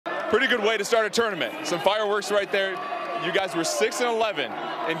Pretty good way to start a tournament. Some fireworks right there. You guys were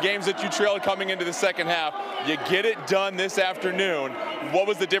 6-11 in games that you trailed coming into the second half. You get it done this afternoon. What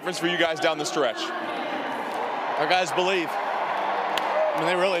was the difference for you guys down the stretch? Our guys believe. I mean,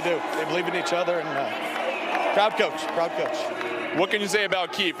 they really do. They believe in each other, and proud coach, proud coach. What can you say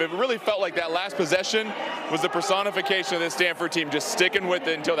about Keith? It really felt like that last possession was the personification of this Stanford team, just sticking with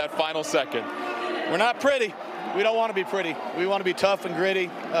it until that final second. We're not pretty. We don't want to be pretty. We want to be tough and gritty.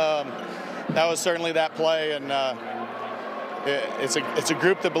 That was certainly that play, and it's a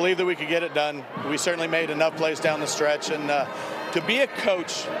group that believed that we could get it done. We certainly made enough plays down the stretch, and to be a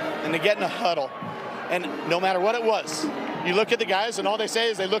coach and to get in a huddle, and no matter what it was, you look at the guys and all they say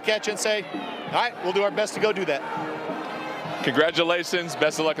is they look at you and say, all right, we'll do our best to go do that. Congratulations.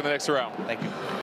 Best of luck in the next round. Thank you.